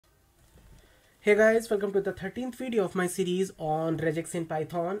Hey guys, welcome to the 13th video of my series on RegEx in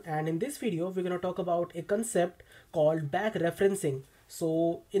Python, and in this video we're going to talk about a concept called backreferencing.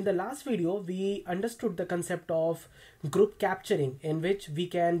 So in the last video we understood the concept of group capturing, in which we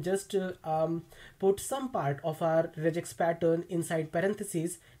can just put some part of our RegEx pattern inside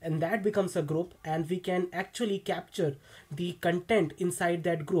parentheses and that becomes a group, and we can actually capture the content inside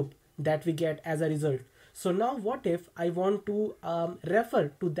that group that we get as a result. So now what if I want to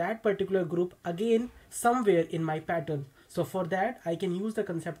refer to that particular group again somewhere in my pattern? So for that I can use the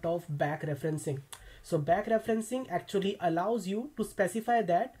concept of backreferencing. So backreferencing actually allows you to specify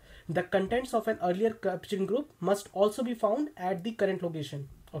that the contents of an earlier capturing group must also be found at the current location.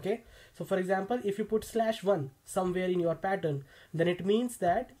 Okay, so for example, if you put /1 somewhere in your pattern, then it means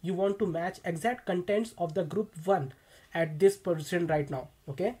that you want to match exact contents of the group 1 at this position right now.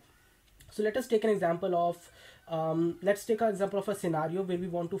 Okay, so let us take an example of a scenario where we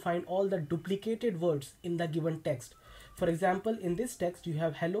want to find all the duplicated words in the given text. For example, in this text you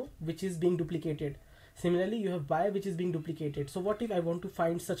have hello, which is being duplicated. Similarly, you have bye, which is being duplicated. So what if I want to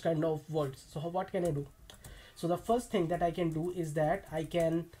find such kind of words? So what can I do? So the first thing that I can do is that I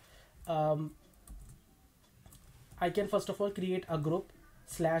can first of all create a group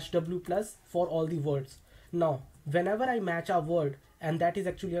 /w plus for all the words. Now whenever I match a word and that is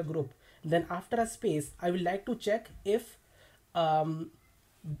actually a group, then after a space I will like to check if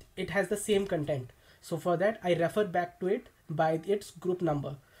it has the same content. So for that I refer back to it by its group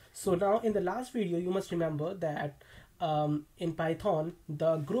number. So now in the last video you must remember that in Python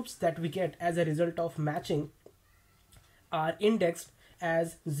the groups that we get as a result of matching are indexed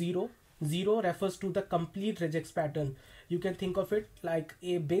as 0. 0 refers to the complete regex pattern. You can think of it like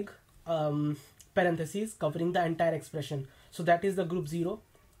a big parentheses covering the entire expression. So that is the group 0.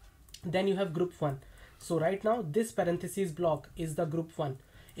 Then you have group 1. So right now this parentheses block is the group 1.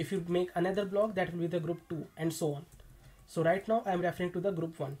 If you make another block, that will be the group 2, and so on. So right now I am referring to the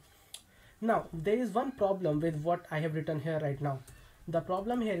group 1. Now there is one problem with what I have written here right now. The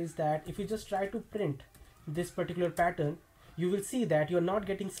problem here is that if you just try to print this particular pattern, you will see that you're not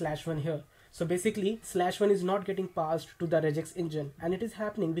getting /1 here. So basically /1 is not getting passed to the regex engine, and it is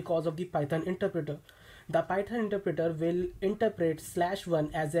happening because of the Python interpreter. The Python interpreter will interpret /1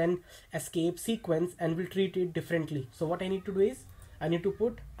 as an escape sequence and will treat it differently. So what I need to do is I need to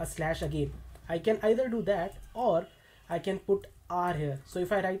put a slash again. I can either do that or I can put R here. So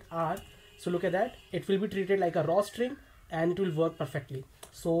if I write R, so look at that, it will be treated like a raw string and it will work perfectly.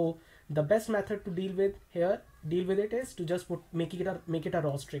 So the best method to deal with it is to just make it a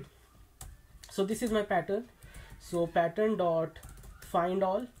raw string. So this is my pattern. So pattern dot find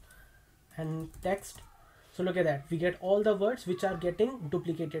all and text. So look at that, we get all the words which are getting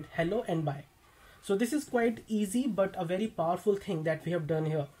duplicated, hello and bye. So this is quite easy but a very powerful thing that we have done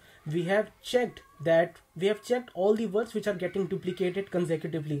here. We have checked all the words which are getting duplicated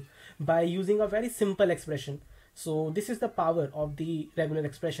consecutively by using a very simple expression. So this is the power of the regular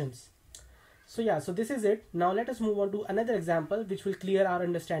expressions. So yeah, so this is it. Now let us move on to another example which will clear our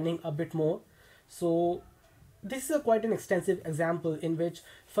understanding a bit more. So this is quite an extensive example in which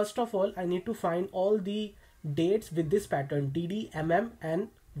first of all I need to find all the dates with this pattern dd, mm and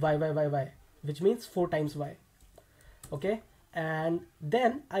yyyy, which means 4 times y. Okay, and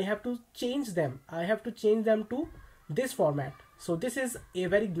then I have to change them. I have to change them to this format. So this is a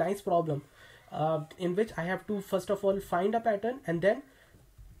very nice problem in which I have to first of all find a pattern and then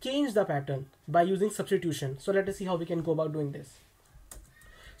change the pattern by using substitution. So let us see how we can go about doing this.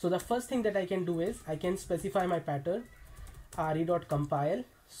 So the first thing that I can do is I can specify my pattern re.compile.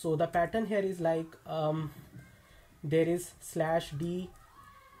 So the pattern here is like there is /d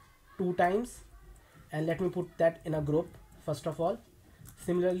 2 times, and let me put that in a group first of all.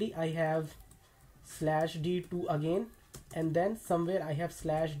 Similarly I have /d2 again, and then somewhere I have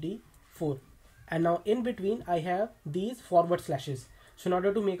 /d4, and now in between I have these forward slashes. So in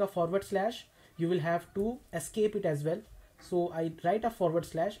order to make a forward slash you will have to escape it as well. So I write a forward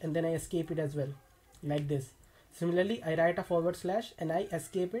slash and then I escape it as well, like this. Similarly I write a forward slash and I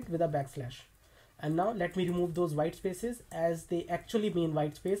escape it with a backslash. And now let me remove those white spaces as they actually mean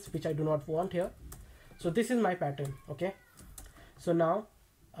white space, which I do not want here. So this is my pattern. Okay, so now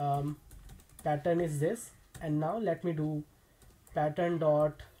pattern is this, and now let me do pattern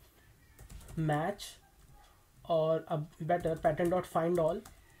dot match, or a better pattern dot find all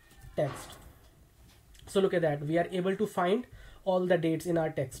text. So look at that, we are able to find all the dates in our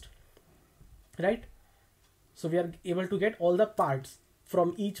text, right? So we are able to get all the parts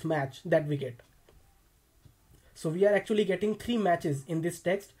from each match that we get. So we are actually getting 3 matches in this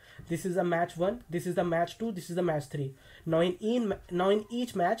text. This is a match 1, this is the match 2, this is the match 3. Now in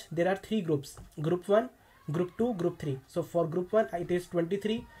each match there are 3 groups: group 1, group 2, group 3. So for group 1 it is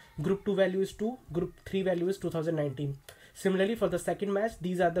 23, group 2 value is 2, group 3 value is 2019. Similarly for the second match,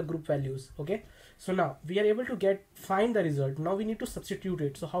 these are the group values. Okay, so now we are able to find the result. Now we need to substitute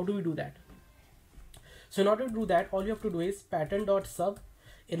it. So how do we do that? So in order to do that, all you have to do is pattern.sub,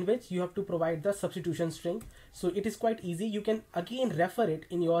 in which you have to provide the substitution string. So it is quite easy. You can again refer it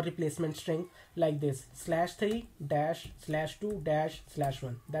in your replacement string like this: /3 dash /2 dash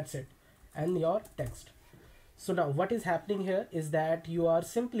 /1. That's it, and your text. So now what is happening here is that you are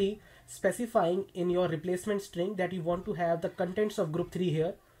simply specifying in your replacement string that you want to have the contents of group 3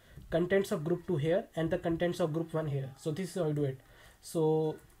 here, contents of group 2 here, and the contents of group 1 here. So this is how you do it.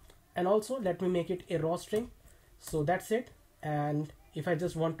 So, and also let me make it a raw string. So that's it. And if I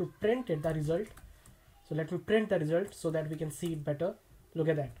just want to print it, the result, so let me print the result so that we can see it better. Look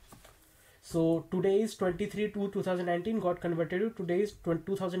at that. So today is 23 to 2019 got converted to today is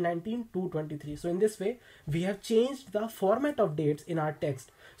 2019 to 23. So in this way we have changed the format of dates in our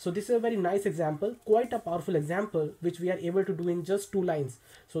text. So this is a very nice example, quite a powerful example, which we are able to do in just 2 lines.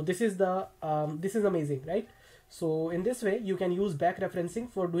 So this is the this is amazing, right? So in this way you can use back referencing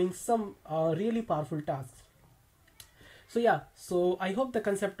for doing some really powerful tasks. So yeah, so I hope the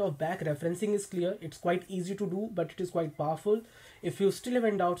concept of back referencing is clear. It's quite easy to do, but it is quite powerful. If you still have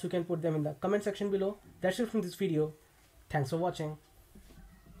any doubts, you can put them in the comment section below. That's it from this video. Thanks for watching.